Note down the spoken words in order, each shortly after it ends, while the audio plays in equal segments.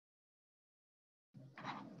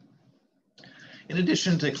In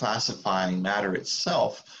addition to classifying matter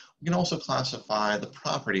itself, we can also classify the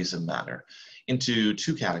properties of matter into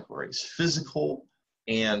two categories, physical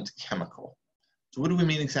and chemical. So what do we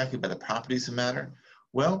mean exactly by the properties of matter?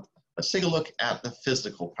 Well, let's take a look at the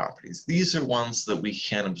physical properties. These are ones that we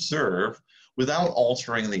can observe without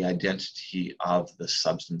altering the identity of the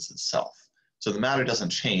substance itself. So the matter doesn't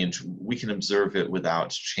change, we can observe it without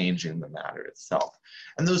changing the matter itself.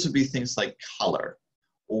 And those would be things like color,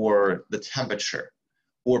 or the temperature,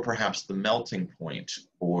 or perhaps the melting point,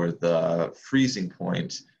 or the freezing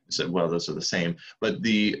point. So, well, those are the same, but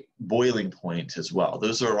the boiling point as well.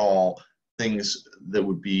 Those are all things that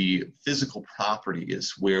would be physical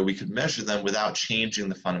properties where we could measure them without changing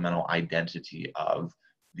the fundamental identity of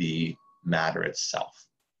the matter itself.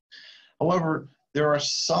 However, there are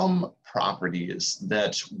some properties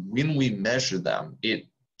that when we measure them, it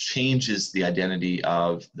changes the identity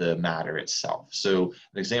of the matter itself. So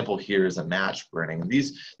an example here is a match burning.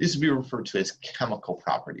 These would be referred to as chemical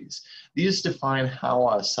properties. These define how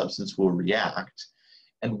a substance will react,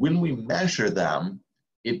 and when we measure them,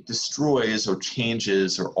 it destroys or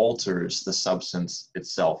changes or alters the substance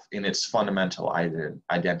itself in its fundamental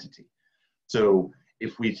identity. So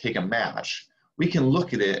if we take a match, we can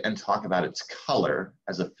look at it and talk about its color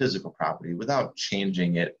as a physical property without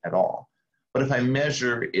changing it at all. But if I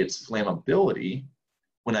measure its flammability,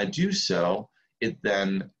 when I do so, it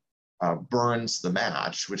then burns the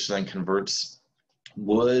match, which then converts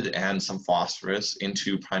wood and some phosphorus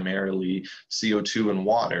into primarily CO2 and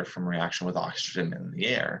water from reaction with oxygen in the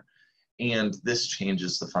air. And this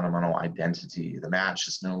changes the fundamental identity. The match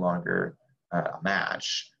is no longer a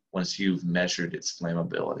match once you've measured its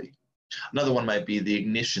flammability. Another one might be the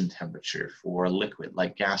ignition temperature for a liquid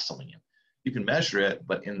like gasoline. You can measure it,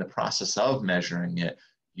 but in the process of measuring it,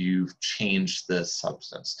 you've changed the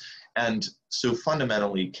substance. And so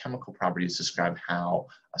fundamentally, chemical properties describe how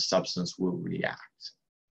a substance will react.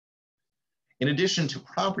 In addition to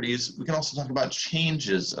properties, we can also talk about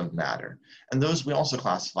changes of matter, and those we also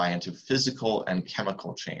classify into physical and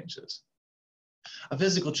chemical changes. A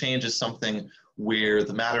physical change is something where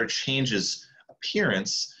the matter changes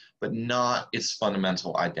appearance, but not its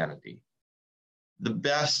fundamental identity. The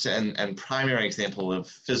best and primary example of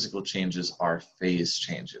physical changes are phase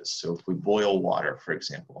changes. So if we boil water, for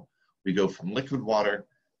example, we go from liquid water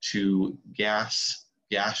to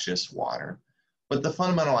gaseous water, but the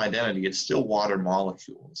fundamental identity is still water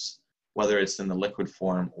molecules, whether it's in the liquid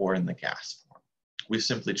form or in the gas form. We've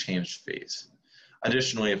simply changed phase.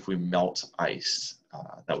 Additionally, if we melt ice,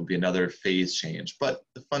 that would be another phase change, but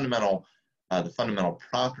the fundamental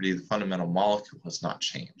property, the fundamental molecule has not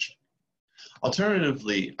changed.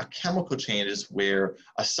 Alternatively, a chemical change is where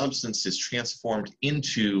a substance is transformed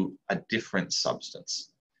into a different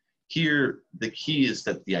substance. Here, the key is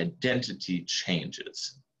that the identity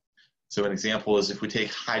changes. So an example is if we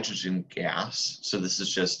take hydrogen gas, so this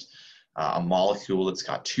is just a molecule that's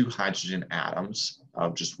got two hydrogen atoms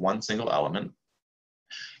of just one single element,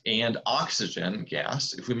 and oxygen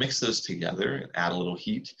gas, if we mix those together and add a little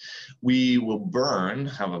heat, we will burn,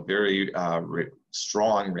 have a very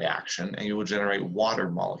strong reaction, and you will generate water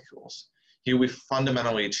molecules. Here we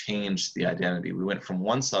fundamentally changed the identity. We went from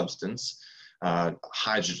one substance,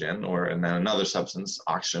 hydrogen, and then another substance,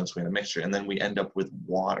 oxygen, so we had a mixture, and then we end up with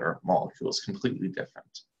water molecules, completely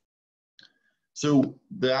different. So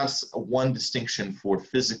that's one distinction for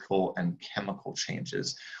physical and chemical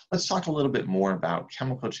changes. Let's talk a little bit more about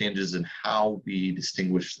chemical changes and how we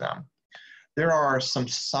distinguish them. There are some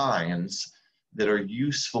signs that are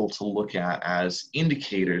useful to look at as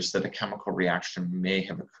indicators that a chemical reaction may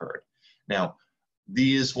have occurred. Now,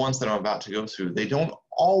 these ones that I'm about to go through, they don't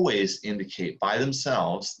always indicate by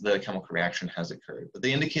themselves that a chemical reaction has occurred, but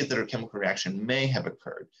they indicate that a chemical reaction may have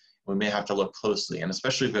occurred. We may have to look closely, and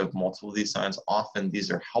especially if we have multiple of these signs, often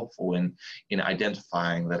these are helpful in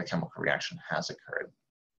identifying that a chemical reaction has occurred.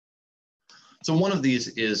 So one of these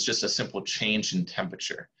is just a simple change in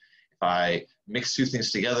temperature. If I mix two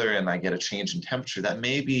things together and I get a change in temperature, that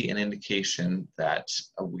may be an indication that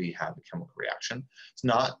we have a chemical reaction. It's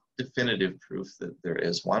not definitive proof that there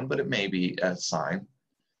is one, but it may be a sign.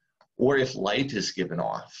 Or if light is given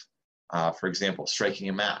off, for example, striking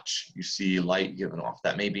a match, you see light given off.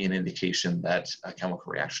 That may be an indication that a chemical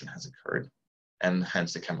reaction has occurred, and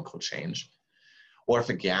hence a chemical change. Or if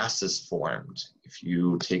a gas is formed, if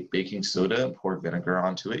you take baking soda and pour vinegar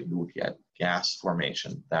onto it, you will get gas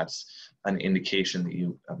formation. That's an indication that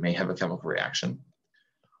you may have a chemical reaction.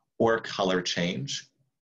 Or color change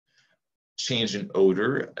in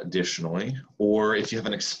odor additionally, or if you have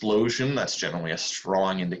an explosion, that's generally a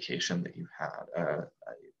strong indication that you had a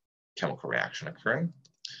chemical reaction occurring.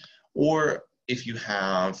 Or if you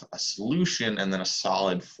have a solution and then a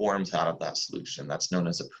solid forms out of that solution. That's known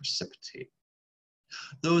as a precipitate.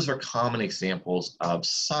 Those are common examples of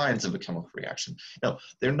signs of a chemical reaction. Now,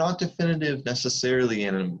 they're not definitive necessarily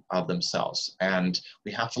in and of themselves, and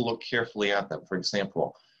we have to look carefully at them. For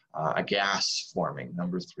example, a gas forming,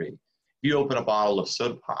 number 3. If you open a bottle of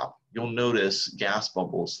soda pop, you'll notice gas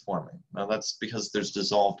bubbles forming. Now, that's because there's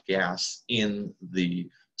dissolved gas in the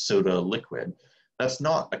soda liquid. That's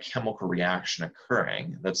not a chemical reaction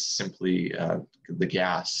occurring. That's simply the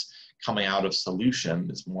gas coming out of solution.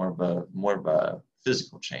 Is more of a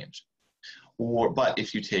physical change. But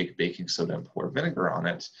if you take baking soda and pour vinegar on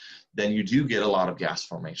it, then you do get a lot of gas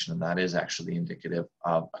formation, and that is actually indicative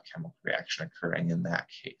of a chemical reaction occurring in that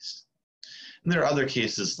case. And there are other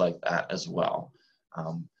cases like that as well.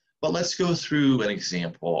 But let's go through an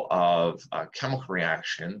example of a chemical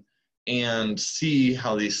reaction and see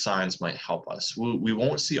how these signs might help us. We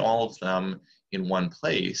won't see all of them in one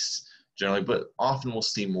place generally, but often we'll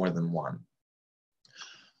see more than one.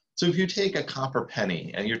 So if you take a copper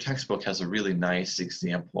penny, and your textbook has a really nice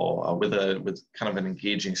example with kind of an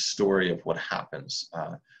engaging story of what happens.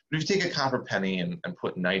 But if you take a copper penny and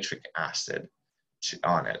put nitric acid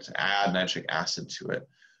on it, add nitric acid to it,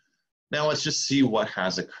 now let's just see what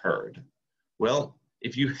has occurred. Well,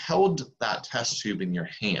 if you held that test tube in your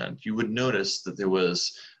hand, you would notice that there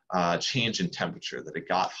was a change in temperature, that it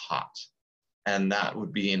got hot. And that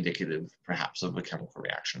would be indicative, perhaps, of a chemical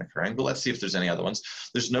reaction occurring. But let's see if there's any other ones.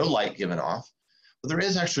 There's no light given off, but there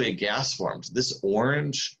is actually a gas formed. This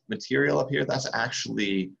orange material up here, that's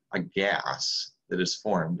actually a gas that is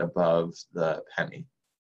formed above the penny.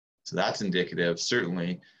 So that's indicative,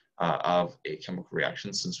 certainly, of a chemical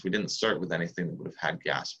reaction, since we didn't start with anything that would have had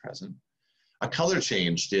gas present. A color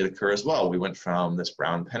change did occur as well. We went from this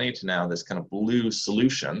brown penny to now this kind of blue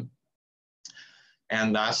solution.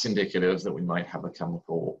 And that's indicative that we might have a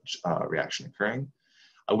chemical reaction occurring.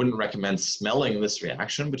 I wouldn't recommend smelling this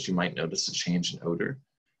reaction, but you might notice a change in odor.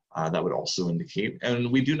 That would also indicate. And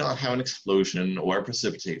we do not have an explosion or a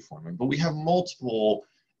precipitate forming, but we have multiple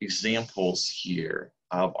examples here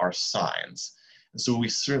of our signs. And so we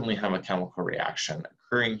certainly have a chemical reaction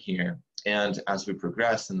occurring here. And as we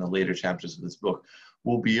progress in the later chapters of this book,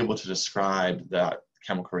 we'll be able to describe that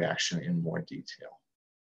chemical reaction in more detail.